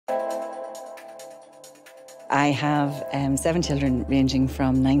I have 7 children ranging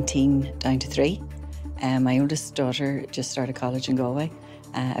from 19 down to 3. My oldest daughter just started college in Galway.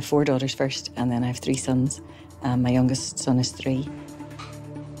 I have 4 daughters first, and then I have 3 sons. My youngest son is 3.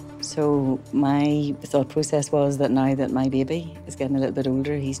 So my thought process was that now that my baby is getting a little bit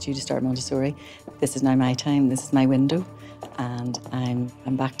older, he's due to start Montessori, this is now my time, this is my window, and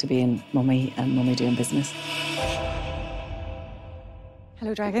I'm back to being mummy and mummy doing business.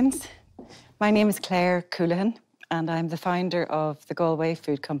 Hello, Dragons. My name is Clare Colohan, and I'm the founder of the Galway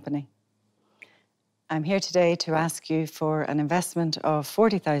Food Company. I'm here today to ask you for an investment of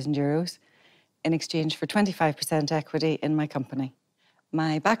 €40,000 in exchange for 25% equity in my company.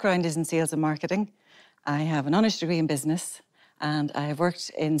 My background is in sales and marketing. I have an honours degree in business, and I have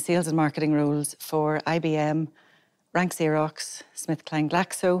worked in sales and marketing roles for IBM, Rank Xerox, SmithKline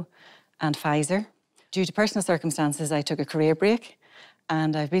Glaxo, and Pfizer. Due to personal circumstances, I took a career break,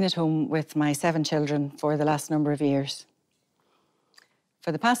 and I've been at home with my 7 children for the last number of years.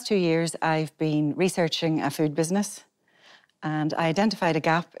 For the past 2 years, I've been researching a food business, and I identified a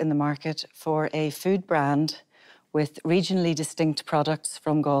gap in the market for a food brand with regionally distinct products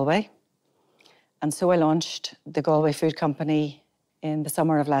from Galway. And so I launched the Galway Food Company in the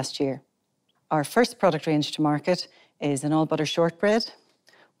summer of last year. Our first product range to market is an all-butter shortbread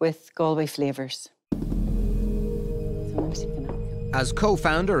with Galway flavours. As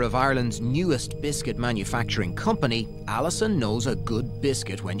co-founder of Ireland's newest biscuit manufacturing company, Alison knows a good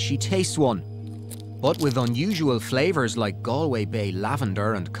biscuit when she tastes one. But with unusual flavours like Galway Bay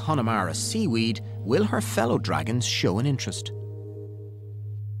lavender and Connemara seaweed, will her fellow dragons show an interest?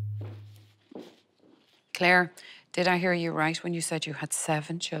 Claire, did I hear you right when you said you had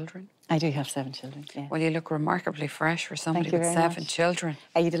 7 children? I do have 7 children, yeah. Well, you look remarkably fresh for somebody with 7 children.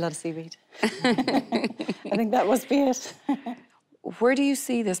 I eat a lot of seaweed. I think that must be it. Where do you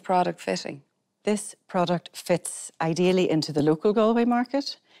see this product fitting? This product fits ideally into the local Galway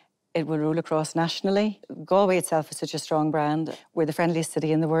market. It will roll across nationally. Galway itself is such a strong brand. We're the friendliest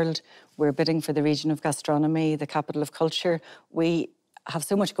city in the world. We're bidding for the region of gastronomy, the capital of culture. We have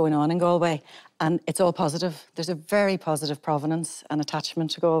so much going on in Galway, and it's all positive. There's a very positive provenance and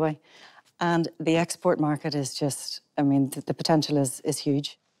attachment to Galway. And the export market is just, I mean, the potential is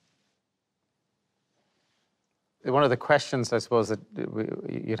huge. One of the questions, I suppose, that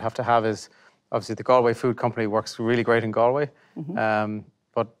you'd have to have is, obviously, the Galway Food Company works really great in Galway.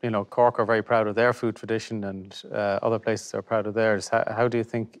 But, you know, Cork are very proud of their food tradition, and other places are proud of theirs. How do you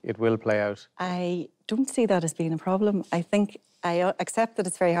think it will play out? I don't see that as being a problem. I think I accept that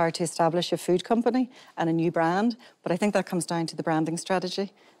it's very hard to establish a food company and a new brand, but I think that comes down to the branding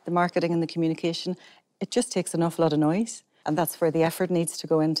strategy, the marketing and the communication. It just takes an awful lot of noise, and that's where the effort needs to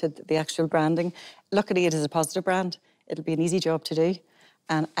go into the actual branding. Luckily, it is a positive brand. It'll be an easy job to do.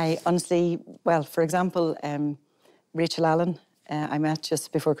 And I honestly, well, for example, Rachel Allen, I met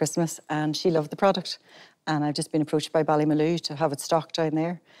just before Christmas, and she loved the product. And I've just been approached by Ballymaloo to have it stocked down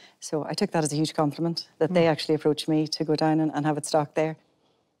there. So I took that as a huge compliment, that they actually approached me to go down and have it stocked there.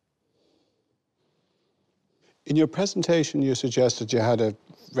 In your presentation, you suggested you had a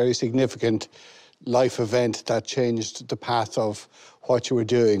very significant life event that changed the path of what you were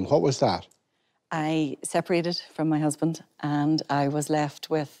doing. What was that? I separated from my husband, and I was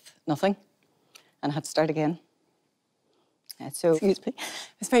left with nothing and had to start again. So, excuse me,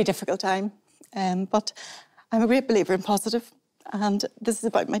 it was a very difficult time, but I'm a great believer in positive, and this is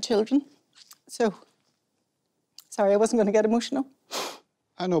about my children. So, sorry, I wasn't going to get emotional.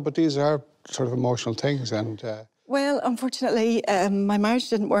 I know, but these are sort of emotional things, and... Well, unfortunately, my marriage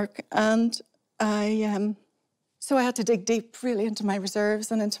didn't work, and so I had to dig deep, really, into my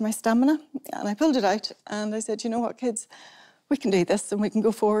reserves and into my stamina, and I pulled it out, and I said, you know what, kids, we can do this, and we can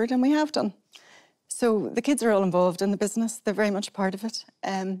go forward, and we have done. So the kids are all involved in the business. They're very much part of it.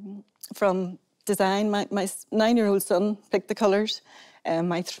 From design, my 9-year-old son picked the colours.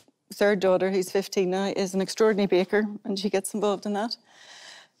 My third daughter, who's 15 now, is an extraordinary baker, and she gets involved in that.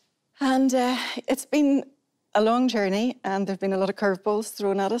 And it's been a long journey, and there've been a lot of curveballs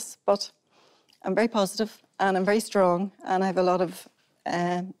thrown at us, but I'm very positive, and I'm very strong, and I have a lot of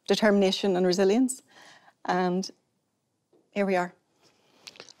determination and resilience. And here we are.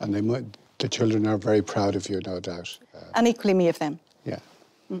 And the children are very proud of you, no doubt. And equally me of them. Yeah.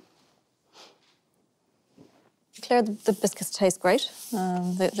 Claire, the biscuits taste great.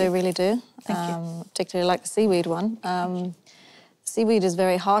 They really do. Thank you. Particularly like the seaweed one. Seaweed is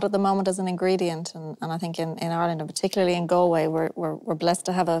very hot at the moment as an ingredient, and I think in Ireland, and particularly in Galway, we're blessed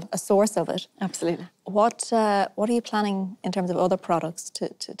to have a source of it. Absolutely. What are you planning in terms of other products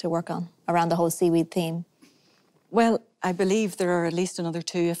to work on around the whole seaweed theme? Well, I believe there are at least another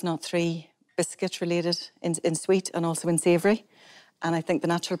 2, if not 3, biscuit related in sweet and also in savoury. And I think the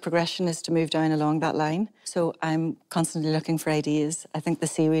natural progression is to move down along that line. So I'm constantly looking for ideas. I think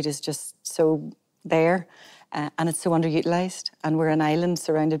the seaweed is just so there and it's so underutilised. And we're an island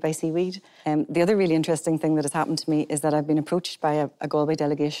surrounded by seaweed. The other really interesting thing that has happened to me is that I've been approached by a Galway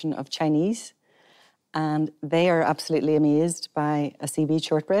delegation of Chinese, and they are absolutely amazed by a seaweed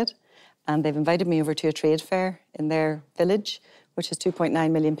shortbread. And they've invited me over to a trade fair in their village, which is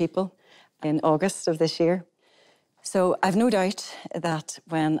 2.9 million people, in August of this year. So I've no doubt that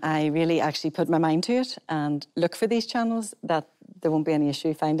when I really actually put my mind to it and look for these channels, that there won't be any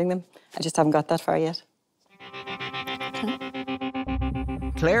issue finding them. I just haven't got that far yet.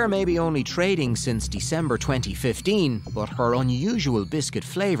 Clare may be only trading since December 2015, but her unusual biscuit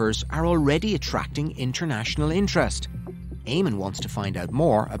flavours are already attracting international interest. Eamon wants to find out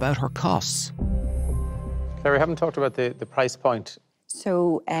more about her costs. Clare, we haven't talked about the price point.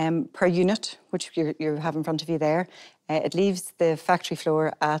 So per unit, which you have in front of you there, it leaves the factory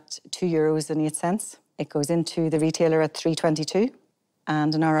floor at €2.08. It goes into the retailer at $3.22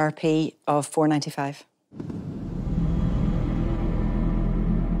 and an RRP of $4.95.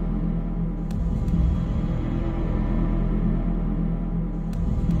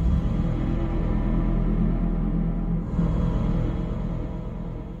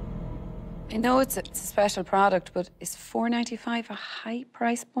 I know it's a special product, but is $4.95 a high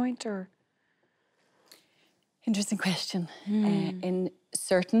price point or? Interesting question. In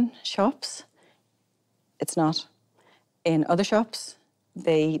certain shops, it's not. In other shops,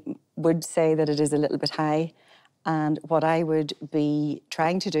 they would say that it is a little bit high. And what I would be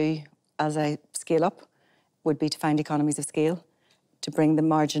trying to do as I scale up would be to find economies of scale, to bring the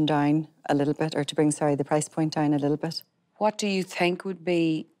margin down a little bit, or to bring, the price point down a little bit. What do you think would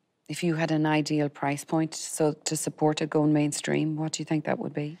be, if you had an ideal price point, so to support it going mainstream, what do you think that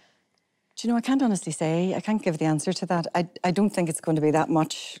would be? Do you know, I can't honestly say. I can't give the answer to that. I don't think it's going to be that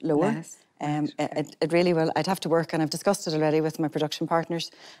much lower. Less? It really will. I'd have to work, and I've discussed it already with my production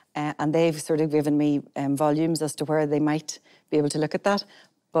partners, and they've sort of given me volumes as to where they might be able to look at that.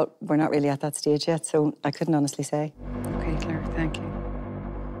 But we're not really at that stage yet, so I couldn't honestly say. Okay, Clare, thank you.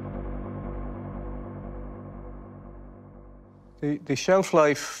 The shelf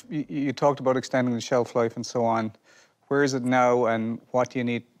life, you talked about extending the shelf life and so on. Where is it now, and what do you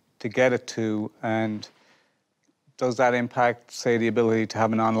need to get it to? And does that impact, say, the ability to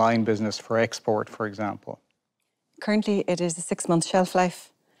have an online business for export, for example? Currently, it is a 6-month shelf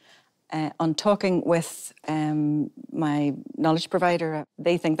life. On talking with my knowledge provider,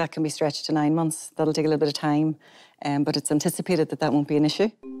 they think that can be stretched to 9 months. That'll take a little bit of time, but it's anticipated that that won't be an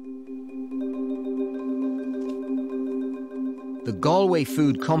issue. The Galway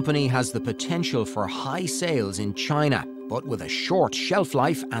Food Company has the potential for high sales in China, but with a short shelf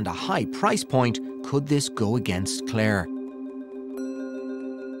life and a high price point, could this go against Clare?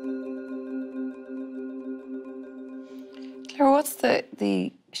 Clare, what's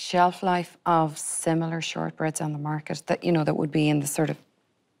the shelf life of similar shortbreads on the market that, you know, that would be in the sort of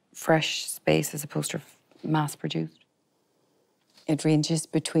fresh space as opposed to mass produced? It ranges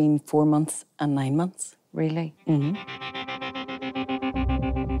between 4 months and 9 months. Really? Mm-hmm.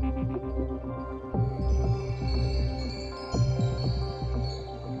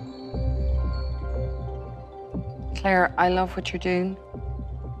 Clare, I love what you're doing,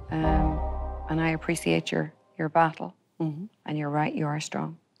 and I appreciate your battle. Mm-hmm. And you're right, you are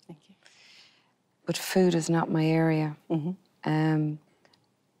strong. Thank you. But food is not my area. Mm-hmm. And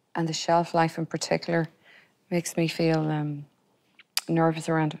the shelf life in particular makes me feel nervous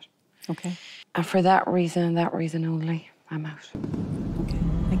around it. Okay. And for that reason and that reason only, I'm out. Okay,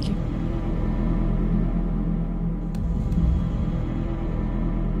 thank you.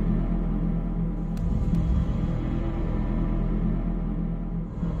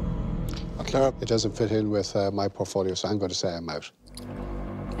 Clare, it doesn't fit in with my portfolio, so I'm going to say I'm out.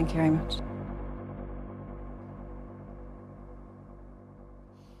 Thank you very much.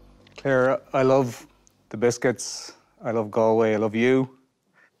 Clare, I love the biscuits, I love Galway, I love you,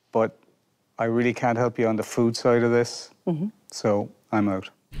 but I really can't help you on the food side of this, so I'm out.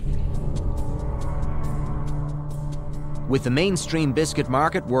 With the mainstream biscuit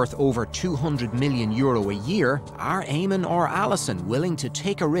market worth over €200 million a year, are Eamon or Alison willing to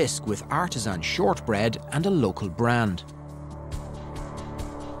take a risk with artisan shortbread and a local brand?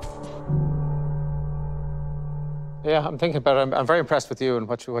 Yeah, I'm thinking about it. I'm very impressed with you and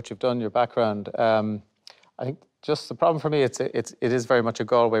what you've done, your background. I think just the problem for me, it is very much a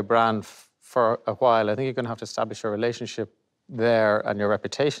Galway brand for a while. I think you're going to have to establish your relationship there and your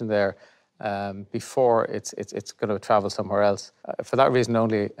reputation there before it's going to travel somewhere else. For that reason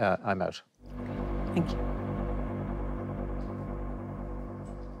only, I'm out. Thank you.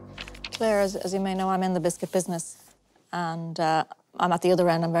 Claire, as you may know, I'm in the biscuit business, and I'm at the other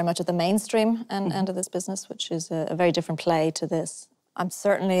end. I'm very much at the mainstream end of this business, which is a very different play to this. I'm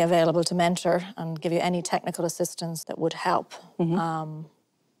certainly available to mentor and give you any technical assistance that would help.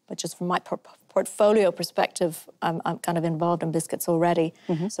 But just from my portfolio perspective, I'm kind of involved in biscuits already.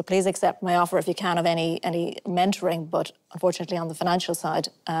 So please accept my offer if you can of any mentoring, but unfortunately on the financial side,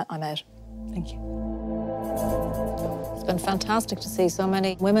 I'm out. Thank you. It's been fantastic to see so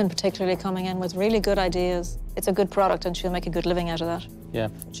many women particularly coming in with really good ideas. It's a good product and she'll make a good living out of that. Yeah.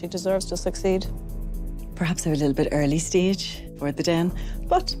 She deserves to succeed. Perhaps I was a little bit early stage for the den,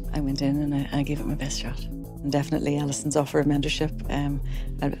 but I went in and I gave it my best shot. And definitely Alison's offer of mentorship,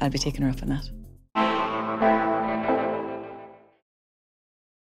 I'll be taking her up on that.